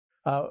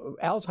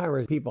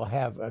Alzheimer's people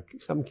have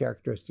some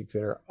characteristics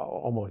that are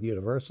almost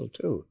universal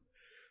too.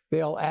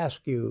 They'll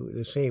ask you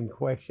the same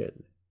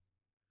question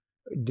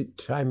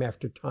time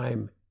after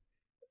time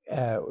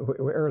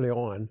early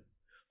on,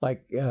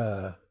 like,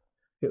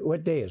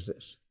 what day is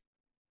this?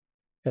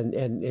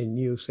 And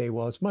you say,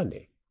 well, it's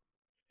Monday.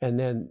 And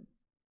then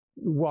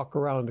you walk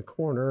around the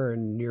corner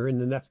and you're in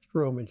the next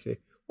room and say,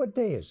 what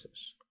day is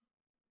this?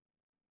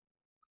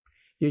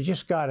 You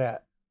just got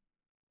to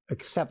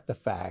accept the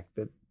fact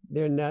that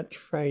they're not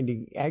trying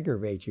to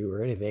aggravate you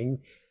or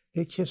anything.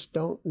 They just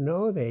don't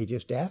know. They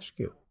just ask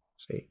you,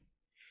 see?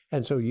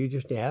 And so you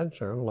just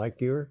answer them like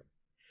you're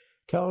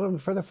telling them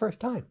for the first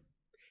time.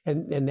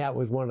 And that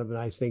was one of the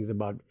nice things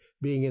about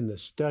being in the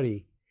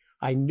study.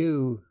 I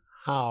knew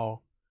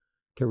how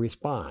to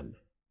respond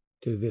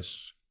to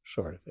this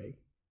sort of thing.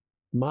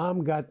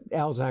 Mom got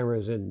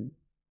Alzheimer's in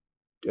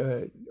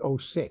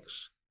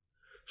 06.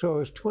 So it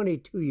was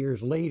 22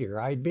 years later.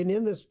 I'd been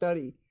in the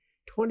study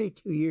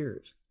 22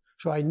 years.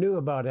 So I knew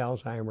about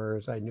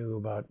Alzheimer's. I knew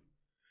about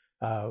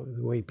the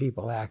way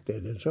people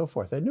acted and so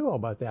forth. I knew all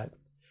about that.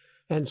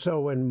 And so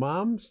when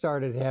Mom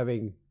started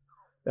having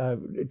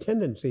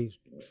tendencies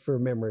for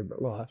memory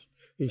loss,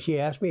 and she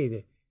asked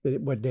me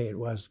what day it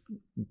was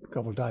a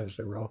couple of times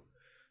in a row,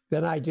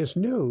 then I just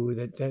knew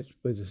that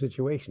was the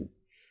situation.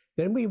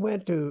 Then we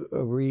went to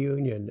a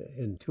reunion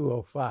in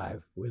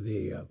 2005 with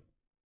the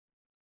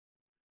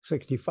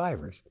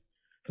 65ers.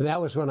 And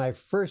that was when I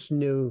first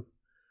knew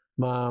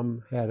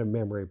Mom had a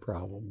memory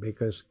problem,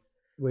 because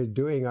we're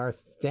doing our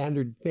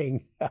standard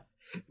thing.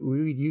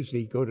 We'd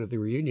usually go to the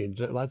reunions.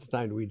 Lots of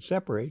times we'd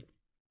separate.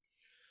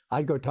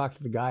 I'd go talk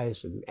to the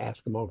guys and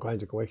ask them all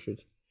kinds of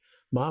questions.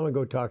 Mom would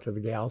go talk to the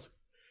gals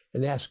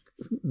and ask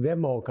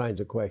them all kinds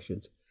of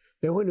questions.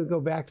 Then when we go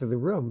back to the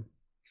room,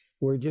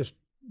 we're just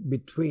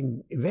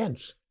between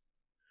events.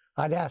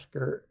 I'd ask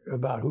her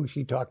about who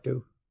she talked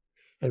to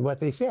and what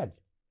they said.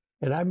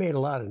 And I made a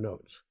lot of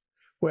notes.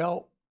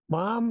 Well,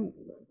 Mom,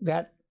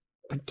 that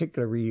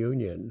particular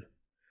reunion,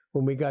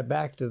 when we got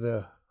back to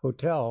the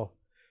hotel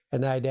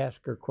and I'd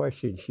ask her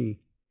questions,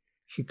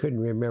 she couldn't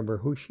remember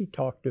who she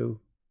talked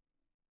to.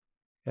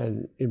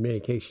 And in many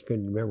cases, she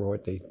couldn't remember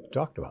what they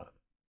talked about.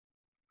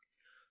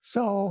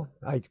 So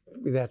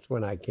that's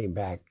when I came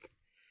back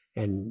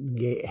and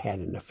had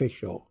an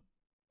official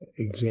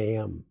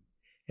exam,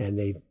 and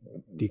they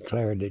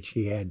declared that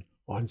she had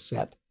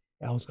onset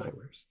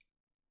Alzheimer's.